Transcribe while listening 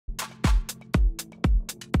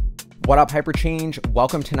What up, Hyperchange?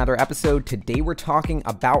 Welcome to another episode. Today we're talking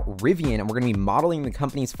about Rivian, and we're going to be modeling the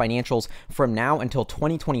company's financials from now until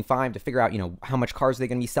 2025 to figure out, how much cars they're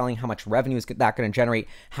going to be selling, how much revenue is that going to generate,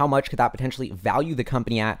 how much could that potentially value the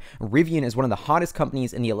company at. Rivian is one of the hottest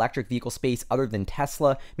companies in the electric vehicle space other than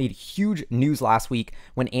Tesla. Made huge news last week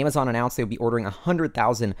when Amazon announced they would be ordering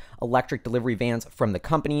 100,000 electric delivery vans from the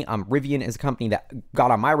company. Rivian is a company that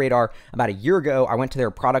got on my radar about a year ago. I went to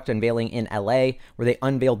their product unveiling in LA where they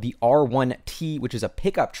unveiled the R1T, which is a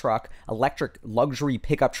pickup truck, electric luxury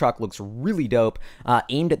pickup truck. Looks really dope,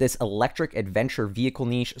 aimed at this electric adventure vehicle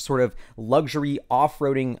niche, sort of luxury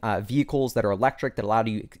off-roading vehicles that are electric that allow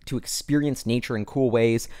you to experience nature in cool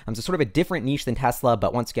ways. So sort of a different niche than Tesla,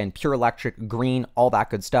 but once again, pure electric, green, all that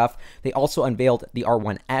good stuff. They also unveiled the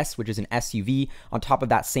R1S, which is an SUV on top of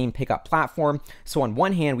that same pickup platform. So on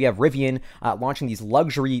one hand, we have Rivian launching these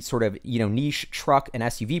luxury sort of, niche truck and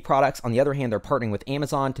SUV products. On the other hand, they're partnering with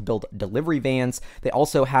Amazon to build delivery vans. They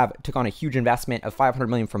also took on a huge investment of $500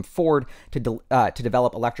 million from Ford to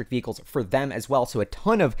develop electric vehicles for them as well. So a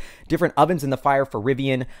ton of different ovens in the fire for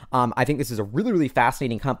Rivian. I think this is a really, really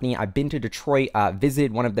fascinating company. I've been to Detroit,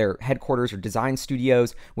 visited one of their headquarters or design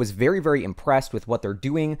studios, was very, very impressed with what they're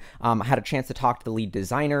doing. I had a chance to talk to the lead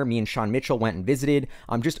designer. Me and Sean Mitchell went and visited.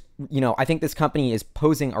 I think this company is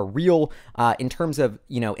posing a real, in terms of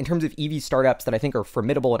EV startups that I think are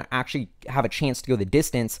formidable and actually have a chance to go the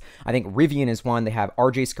distance. I think Rivian is one. They have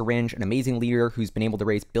RJ Scaringe, an amazing leader who's been able to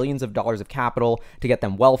raise billions of dollars of capital to get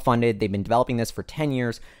them well funded. They've been developing this for 10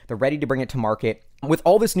 years. They're ready to bring it to market. With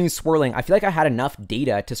all this news swirling, I feel like I had enough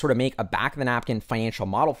data to sort of make a back-of-the-napkin financial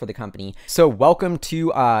model for the company. So welcome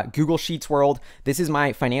to Google Sheets world. This is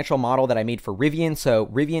my financial model that I made for Rivian. So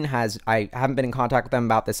Rivian I haven't been in contact with them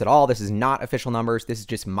about this at all. This is not official numbers. This is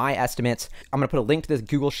just my estimates. I'm going to put a link to this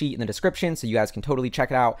Google Sheet in the description so you guys can totally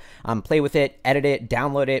check it out, play with it, edit it,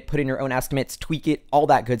 download it, put in your own estimates, tweak it, all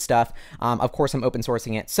that good stuff. Of course, I'm open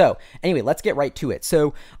sourcing it. So anyway, let's get right to it.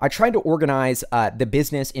 So I tried to organize the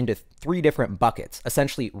business into three different buckets.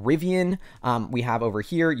 Essentially, Rivian, we have over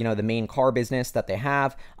here, the main car business that they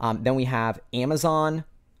have. Then we have Amazon.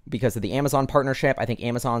 Because of the Amazon partnership, I think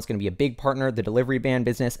Amazon's going to be a big partner, the delivery van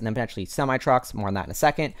business, and then potentially semi-trucks, more on that in a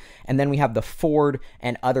second. And then we have the Ford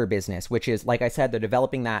and other business, which is, like I said, they're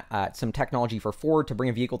developing that some technology for Ford to bring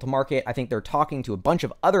a vehicle to market. I think they're talking to a bunch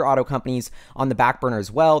of other auto companies on the back burner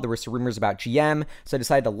as well. There were some rumors about GM, so I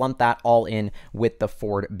decided to lump that all in with the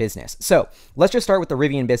Ford business. So let's just start with the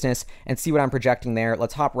Rivian business and see what I'm projecting there.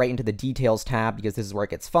 Let's hop right into the details tab because this is where it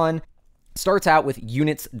gets fun. Starts out with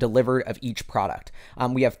units delivered of each product.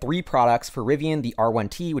 We have three products for Rivian, the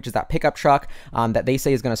R1T, which is that pickup truck that they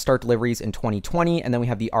say is going to start deliveries in 2020. And then we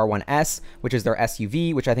have the R1S, which is their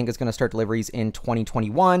SUV, which I think is going to start deliveries in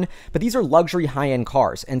 2021. But these are luxury high-end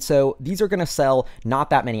cars. And so these are going to sell not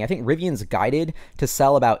that many. I think Rivian's guided to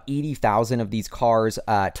sell about 80,000 of these cars,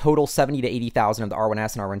 total 70 to 80,000 of the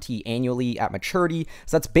R1S and R1T annually at maturity.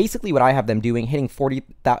 So that's basically what I have them doing, hitting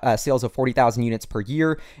sales of 40,000 units per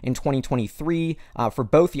year in 2020. For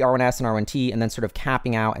both the R1S and R1T, and then sort of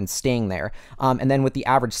capping out and staying there. And then with the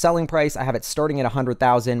average selling price, I have it starting at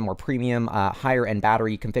 100,000, more premium, higher end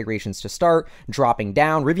battery configurations to start, dropping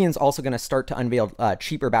down. Rivian's also going to start to unveil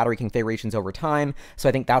cheaper battery configurations over time. So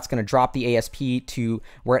I think that's going to drop the ASP to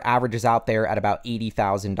where it averages out there at about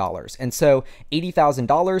 $80,000. And so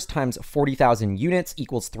 $80,000 times 40,000 units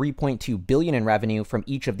equals $3.2 billion in revenue from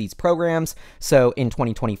each of these programs. So in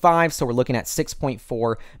 2025, so we're looking at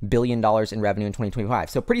 $6.4 billion in revenue in 2025.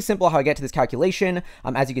 So pretty simple how I get to this calculation.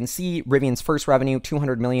 As you can see, Rivian's first revenue,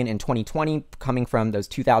 $200 million in 2020, coming from those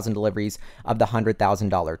 2,000 deliveries of the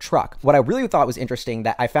 $100,000 truck. What I really thought was interesting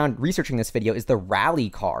that I found researching this video is the rally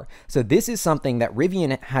car. So this is something that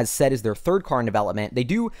Rivian has said is their third car in development. They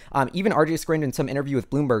do, even RJ Scaringe in some interview with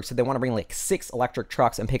Bloomberg said they want to bring like 6 electric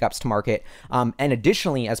trucks and pickups to market. And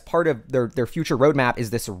additionally, as part of their future roadmap is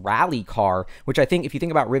this rally car, which I think if you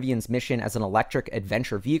think about Rivian's mission as an electric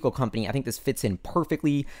adventure vehicle company, I think this fits in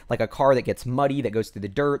perfectly, like a car that gets muddy, that goes through the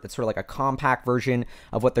dirt, that's sort of like a compact version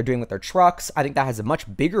of what they're doing with their trucks. I think that has a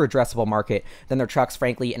much bigger addressable market than their trucks,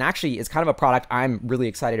 frankly, and actually is kind of a product I'm really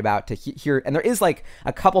excited about to hear. And there is like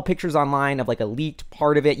a couple pictures online of like a leaked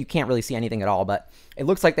part of it. You can't really see anything at all, but it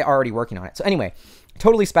looks like they're already working on it. So anyway,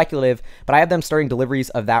 totally speculative, but I have them starting deliveries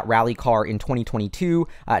of that rally car in 2022,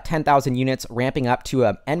 10,000 units, ramping up to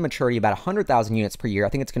an end maturity about 100,000 units per year. I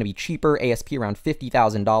think it's going to be cheaper, ASP around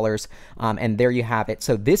 $50,000, and there you have it.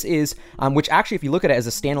 So this is, which actually, if you look at it as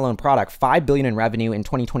a standalone product, $5 billion in revenue in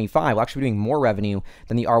 2025, we'll actually be doing more revenue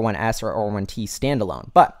than the R1S or R1T standalone.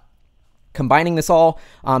 But Combining this all,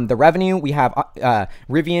 the revenue, we have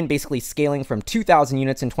Rivian basically scaling from 2,000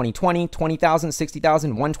 units in 2020, 20,000,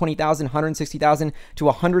 60,000, 120,000, 160,000 to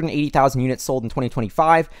 180,000 units sold in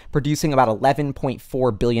 2025, producing about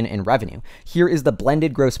 11.4 billion in revenue. Here is the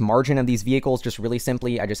blended gross margin of these vehicles. Just really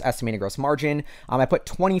simply, I just estimated gross margin. I put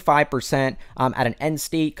 25% at an end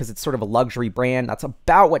state because it's sort of a luxury brand. That's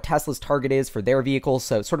about what Tesla's target is for their vehicles.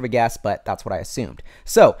 So sort of a guess, but that's what I assumed.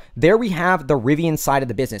 So there we have the Rivian side of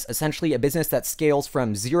the business, essentially a business that scales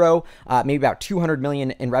from zero, maybe about 200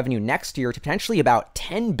 million in revenue next year to potentially about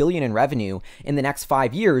 10 billion in revenue in the next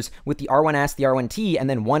 5 years with the R1S, the R1T, and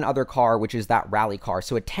then one other car, which is that rally car.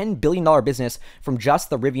 So a $10 billion business from just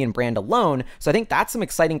the Rivian brand alone. So I think that's some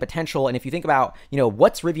exciting potential. And if you think about,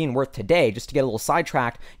 what's Rivian worth today, just to get a little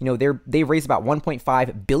sidetracked, they've raised about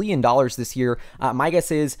 $1.5 billion this year. My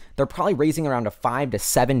guess is they're probably raising around a $5 to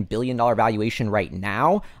 $7 billion valuation right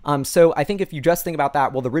now. So I think if you just think about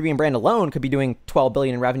that, well, the Rivian brand alone could be doing 12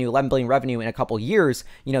 billion in revenue, 11 billion revenue in a couple years.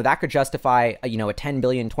 That could justify a 10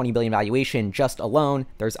 billion, 20 billion valuation just alone.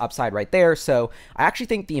 There's upside right there. So I actually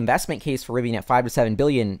think the investment case for Rivian at 5 to 7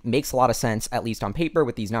 billion makes a lot of sense, at least on paper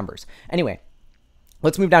with these numbers. Anyway,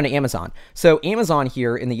 let's move down to Amazon. So Amazon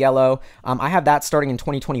here in the yellow, I have that starting in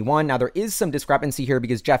 2021. Now there is some discrepancy here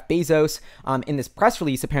because Jeff Bezos in this press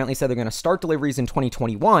release apparently said they're going to start deliveries in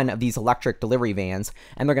 2021 of these electric delivery vans,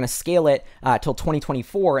 and they're going to scale it till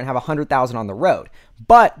 2024 and have 100,000 on the road.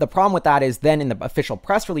 But the problem with that is then in the official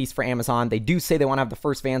press release for Amazon, they do say they want to have the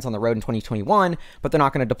first vans on the road in 2021, but they're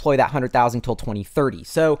not going to deploy that 100,000 till 2030.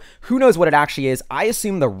 So who knows what it actually is. I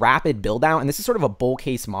assume the rapid build out, and this is sort of a bull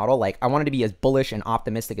case model. Like I wanted to be as bullish and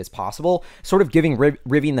optimistic as possible, sort of giving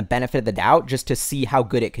Rivian the benefit of the doubt just to see how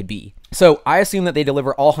good it could be. So I assume that they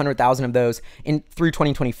deliver all 100,000 of those through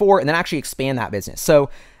 2024 and then actually expand that business. So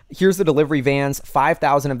here's the delivery vans,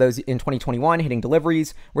 5,000 of those in 2021 hitting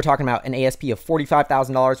deliveries. We're talking about an ASP of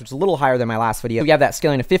 $45,000, which is a little higher than my last video. We have that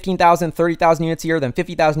scaling to 15,000, 30,000 units a year, then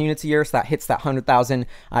 50,000 units a year. So that hits that 100,000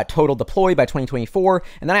 total deployed by 2024.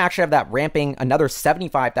 And then I actually have that ramping another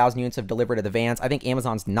 75,000 units of delivered to the vans. I think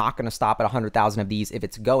Amazon's not going to stop at 100,000 of these. If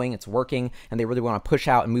it's going, it's working, and they really want to push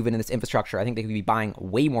out and move into this infrastructure, I think they could be buying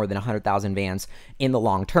way more than 100,000 vans in the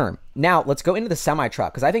long term. Now let's go into the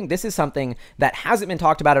semi-truck, because I think this is something that hasn't been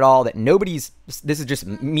talked about at all, that this is just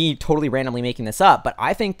me totally randomly making this up, but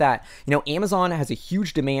I think that, Amazon has a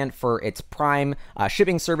huge demand for its Prime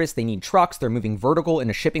shipping service. They need trucks. They're moving vertical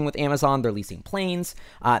into shipping with Amazon. They're leasing planes.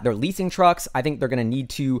 They're leasing trucks. I think they're going to need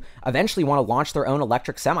to eventually want to launch their own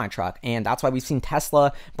electric semi-truck, and that's why we've seen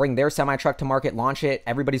Tesla bring their semi-truck to market, launch it.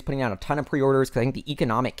 Everybody's putting out a ton of pre-orders because I think the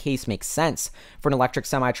economic case makes sense for an electric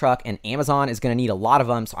semi-truck, and Amazon is going to need a lot of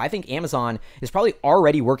them. So I think Amazon is probably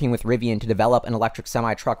already working with Rivian to develop an electric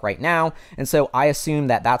semi-truck right now. And so I assume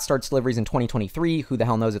that that starts deliveries in 2023. Who the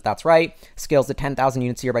hell knows if that's right? Scales to 10,000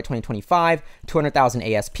 units a year by 2025, 200,000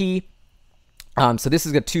 ASP. So this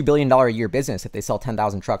is a $2 billion a year business if they sell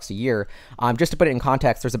 10,000 trucks a year. Just to put it in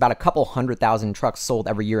context, there's about a couple 100,000 trucks sold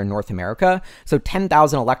every year in North America. So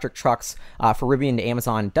 10,000 electric trucks for Rivian to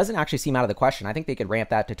Amazon doesn't actually seem out of the question. I think they could ramp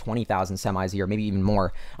that to 20,000 semis a year, maybe even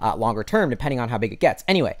more longer term, depending on how big it gets.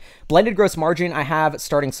 Anyway, blended gross margin I have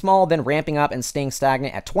starting small, then ramping up and staying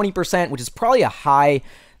stagnant at 20%, which is probably a high...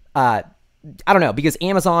 I don't know, because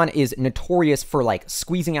Amazon is notorious for like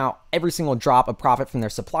squeezing out every single drop of profit from their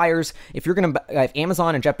suppliers. If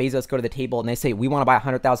Amazon and Jeff Bezos go to the table and they say, we want to buy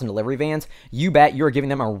 100,000 delivery vans, you bet you're giving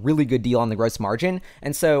them a really good deal on the gross margin.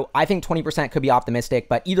 And so I think 20% could be optimistic,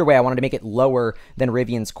 but either way, I wanted to make it lower than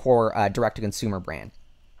Rivian's core direct-to-consumer brand.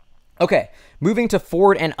 Okay, moving to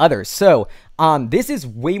Ford and others. So this is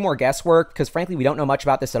way more guesswork because frankly, we don't know much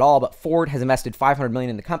about this at all, but Ford has invested $500 million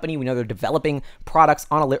in the company. We know they're developing products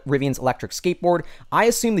on Rivian's electric skateboard. I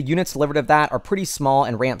assume the units delivered of that are pretty small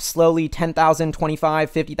and ramp slowly, 10,000, 25,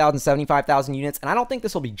 50,000, 75,000 units. And I don't think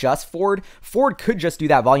this will be just Ford. Ford could just do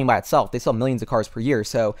that volume by itself. They sell millions of cars per year.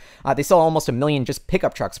 So they sell almost 1 million just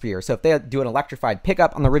pickup trucks per year. So if they do an electrified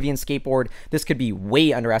pickup on the Rivian skateboard, this could be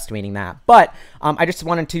way underestimating that. But I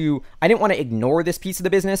didn't want to ignore this piece of the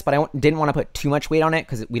business, but I didn't want to put too much weight on it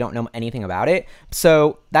because we don't know anything about it.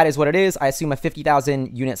 So that is what it is. I assume a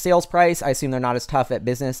 50,000 unit sales price. I assume they're not as tough at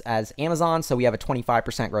business as Amazon. So we have a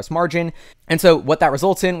 25% gross margin. And so what that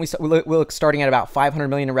results in, we look starting at about 500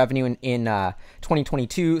 million in revenue in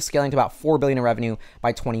 2022, scaling to about 4 billion in revenue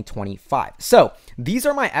by 2025. So these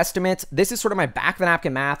are my estimates. This is sort of my back of the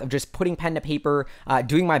napkin math of just putting pen to paper,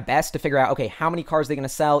 doing my best to figure out, okay, how many cars are they going to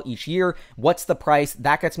sell each year? What's the price?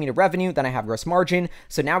 That gets me to revenue. Then I have gross margin.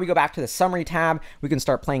 So now we go back to the summary summary tab, we can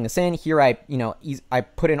start playing this in. Here I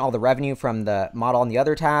put in all the revenue from the model on the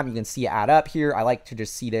other tab. You can see it add up here. I like to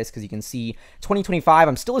just see this because you can see 2025,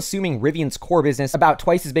 I'm still assuming Rivian's core business about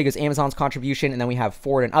twice as big as Amazon's contribution, and then we have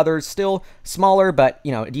Ford and others, still smaller, but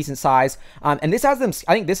a decent size. And this has them,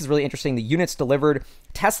 I think this is really interesting, the units delivered.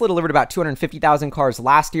 Tesla delivered about 250,000 cars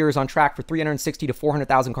last year, is on track for 360 to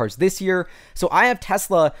 400,000 cars this year. So I have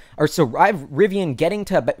Rivian getting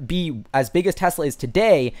to be as big as Tesla is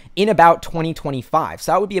today in about 2025.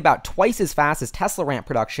 So that would be about twice as fast as Tesla ramp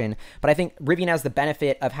production. But I think Rivian has the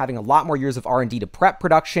benefit of having a lot more years of R&D to prep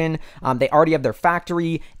production. They already have their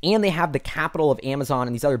factory, and they have the capital of Amazon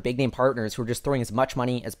and these other big name partners who are just throwing as much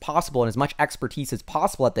money as possible and as much expertise as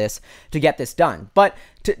possible at this to get this done. But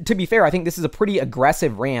to be fair, I think this is a pretty aggressive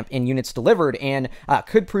ramp in units delivered, and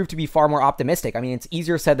could prove to be far more optimistic. I mean, it's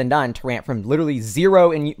easier said than done to ramp from literally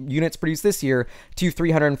 0 in units produced this year to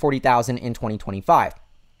 340,000 in 2025.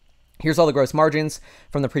 Here's all the gross margins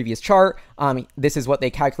from the previous chart. This is what they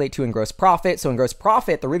calculate to in gross profit. So in gross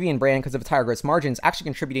profit, the Rivian brand, because of its higher gross margins, actually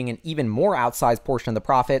contributing an even more outsized portion of the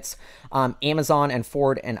profits. Amazon and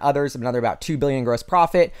Ford and others, another about $2 billion in gross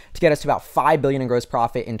profit to get us to about $5 billion in gross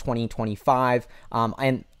profit in 2025.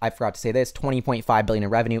 And I forgot to say this, $20.5 billion in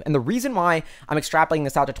revenue. And the reason why I'm extrapolating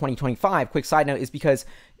this out to 2025, quick side note, is because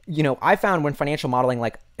I found when financial modeling,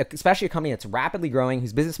 like especially a company that's rapidly growing,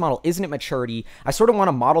 whose business model isn't at maturity, I sort of want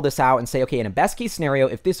to model this out and say, okay, in a best case scenario,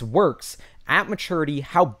 if this works at maturity,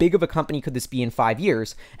 how big of a company could this be in 5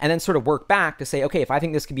 years? And then sort of work back to say, okay, if I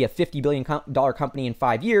think this could be a $50 billion company in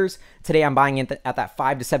 5 years, today I'm buying it at that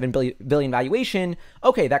 $5 to $7 billion valuation.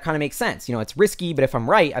 Okay, that kind of makes sense. It's risky, but if I'm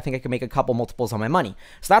right, I think I can make a couple multiples on my money.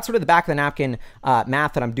 So that's sort of the back of the napkin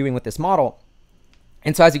math that I'm doing with this model.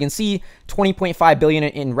 And so as you can see, 20.5 billion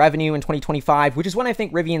in revenue in 2025, which is when I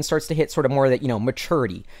think Rivian starts to hit sort of more of that,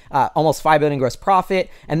 maturity, almost 5 billion in gross profit,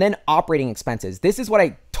 and then operating expenses. This is what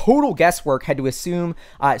I total guesswork had to assume,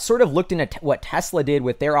 sort of looked into what Tesla did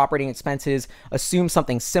with their operating expenses, assume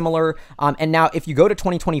something similar. And now if you go to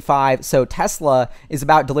 2025, so Tesla is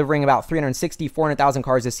about delivering about 360, 400,000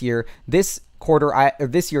 cars this year. This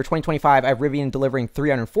year, 2025, I have Rivian delivering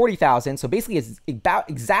 340,000. So basically it's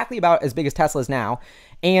exactly about as big as Tesla is now,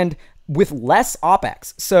 and with less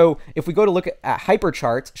OpEx. So if we go to look at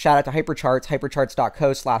Hypercharts, shout out to Hypercharts,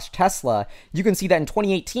 hypercharts.co/Tesla, you can see that in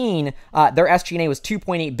 2018, their SG&A was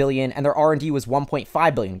 2.8 billion and their R&D was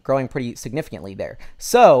 1.5 billion, growing pretty significantly there.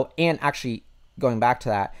 So, and actually, going back to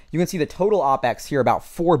that, you can see the total OpEx here about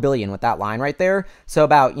 4 billion with that line right there. So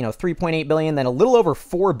about, 3.8 billion, then a little over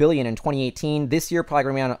 4 billion in 2018. This year, probably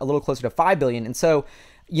going to be a little closer to 5 billion. And so,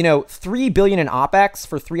 3 billion in OpEx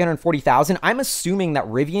for 340,000. I'm assuming that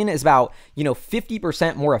Rivian is about,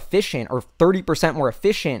 50% more efficient or 30% more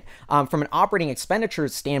efficient from an operating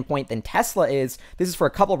expenditures standpoint than Tesla is. This is for a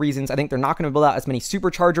couple of reasons. I think they're not going to build out as many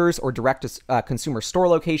superchargers or direct to consumer store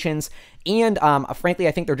locations. And frankly,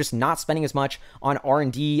 I think they're just not spending as much on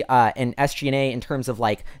R&D and SG&A in terms of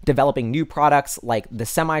like developing new products like the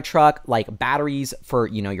semi-truck, like batteries for,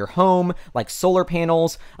 your home, like solar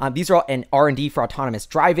panels. These are all and R&D for autonomous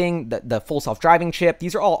driving, the full self-driving chip.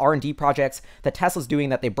 These are all R&D projects that Tesla's doing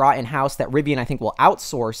that they brought in-house that Rivian, I think, will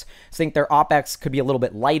outsource. So I think their OpEx could be a little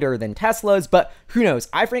bit lighter than Tesla's, but who knows?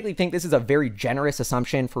 I frankly think this is a very generous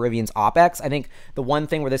assumption for Rivian's OpEx. I think the one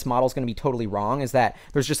thing where this model is going to be totally wrong is that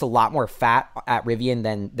there's just a lot more fat at Rivian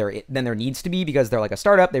than there needs to be because they're like a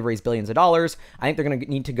startup. They've raised billions of dollars. I think they're going to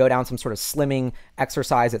need to go down some sort of slimming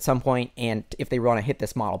exercise at some point, and if they want to hit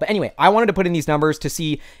this model. But anyway, I wanted to put in these numbers to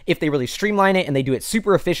see if they really streamline it and they do it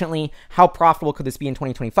super efficiently. How profitable could this be in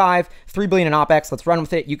 2025? 3 billion in OpEx. Let's run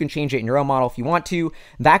with it. You can change it in your own model if you want to.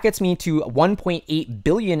 That gets me to 1.8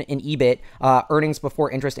 billion in EBIT, earnings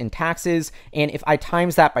before interest and taxes. And if I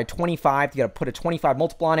times that by 25, you got to put a 25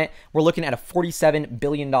 multiple on it. We're looking at a $47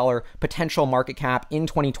 billion potential market cap in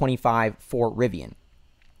 2025 for Rivian.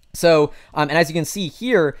 So, and as you can see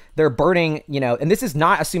here, they're burning, and this is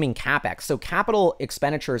not assuming CapEx. So capital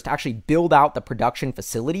expenditures to actually build out the production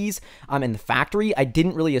facilities in the factory. I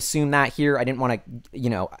didn't really assume that here. I didn't want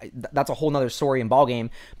to, that's a whole nother story and ballgame,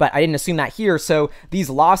 but I didn't assume that here. So these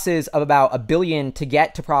losses of about $1 billion to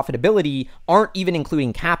get to profitability aren't even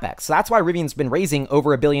including CapEx. So that's why Rivian's been raising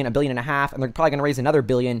over $1 billion, $1.5 billion, and they're probably going to raise another $1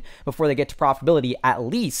 billion before they get to profitability at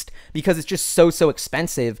least, because it's just so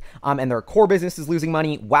expensive. And their core business is losing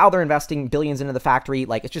money while they're investing billions into the factory.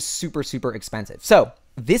 Like, it's just super expensive. So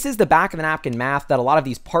this is the back of the napkin math that a lot of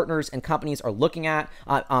these partners and companies are looking at.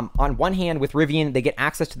 On one hand, with Rivian, they get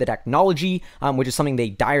access to the technology, which is something they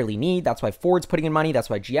direly need. That's why Ford's putting in money. That's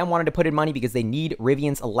why GM wanted to put in money, because they need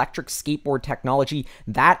Rivian's electric skateboard technology.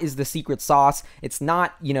 That is the secret sauce. It's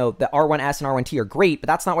not, the R1S and R1T are great, but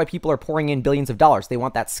that's not why people are pouring in billions of dollars. They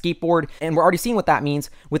want that skateboard. And we're already seeing what that means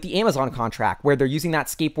with the Amazon contract, where they're using that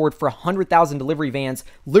skateboard for 100,000 delivery vans.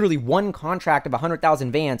 Literally one contract of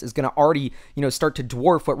 100,000 vans is going to already, start to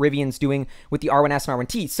dwarf what Rivian's doing with the R1S and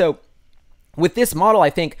R1T. So with this model, I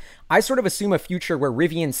think I sort of assume a future where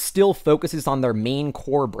Rivian still focuses on their main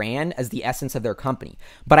core brand as the essence of their company.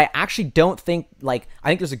 But I actually don't think, I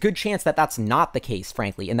think there's a good chance that that's not the case,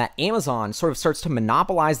 frankly, and that Amazon sort of starts to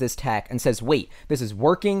monopolize this tech and says, wait, this is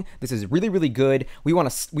working. This is really, really good. We want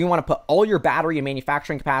to put all your battery and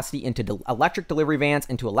manufacturing capacity into electric delivery vans,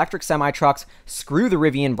 into electric semi-trucks. Screw the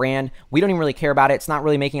Rivian brand. We don't even really care about it. It's not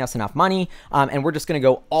really making us enough money. And we're just going to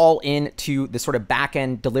go all into the sort of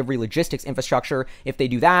back-end delivery logistics infrastructure. If they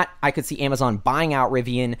do that, I could see Amazon buying out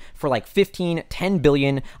Rivian for like 10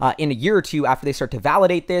 billion in a year or two after they start to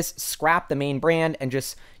validate this, scrap the main brand, and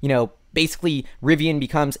just, basically Rivian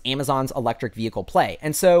becomes Amazon's electric vehicle play.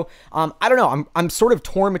 And so I don't know, I'm sort of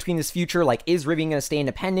torn between this future. Like, is Rivian going to stay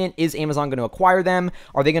independent? Is Amazon going to acquire them?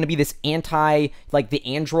 Are they going to be this the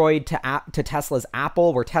Android to Tesla's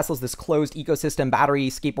Apple, where Tesla's this closed ecosystem, battery,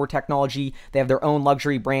 skateboard technology? They have their own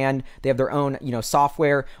luxury brand. They have their own,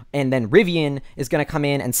 software. And then Rivian is going to come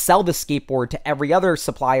in and sell the skateboard to every other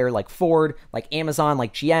supplier, like Ford, like Amazon,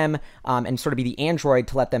 like GM, and sort of be the Android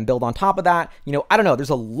to let them build on top of that. I don't know. There's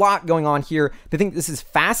a lot going on here. I think this is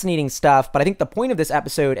fascinating stuff, but I think the point of this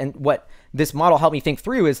episode and what this model helped me think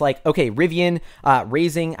through is okay, Rivian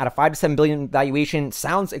raising at a 5 to 7 billion valuation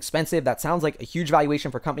sounds expensive. That sounds like a huge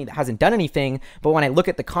valuation for a company that hasn't done anything. But when I look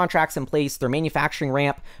at the contracts in place, their manufacturing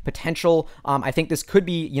ramp potential, I think this could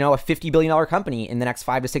be, a $50 billion company in the next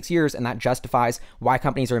 5 to 6 years. And that justifies why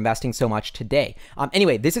companies are investing so much today.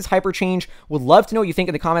 Anyway, this is Hyperchange. Would love to know what you think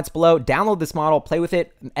in the comments below. Download this model, play with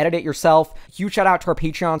it, edit it yourself. Huge shout out to our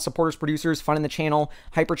Patreon supporters, producers, funding the channel.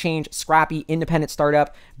 Hyperchange, scrappy, independent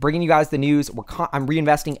startup, bringing you guys the news. I'm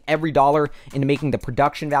reinvesting every dollar into making the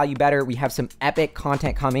production value better. We have some epic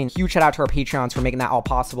content coming. Huge shout out to our Patreons for making that all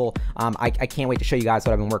possible. I can't wait to show you guys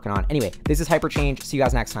what I've been working on. Anyway, this is Hyperchange. See you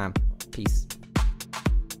guys next time. Peace.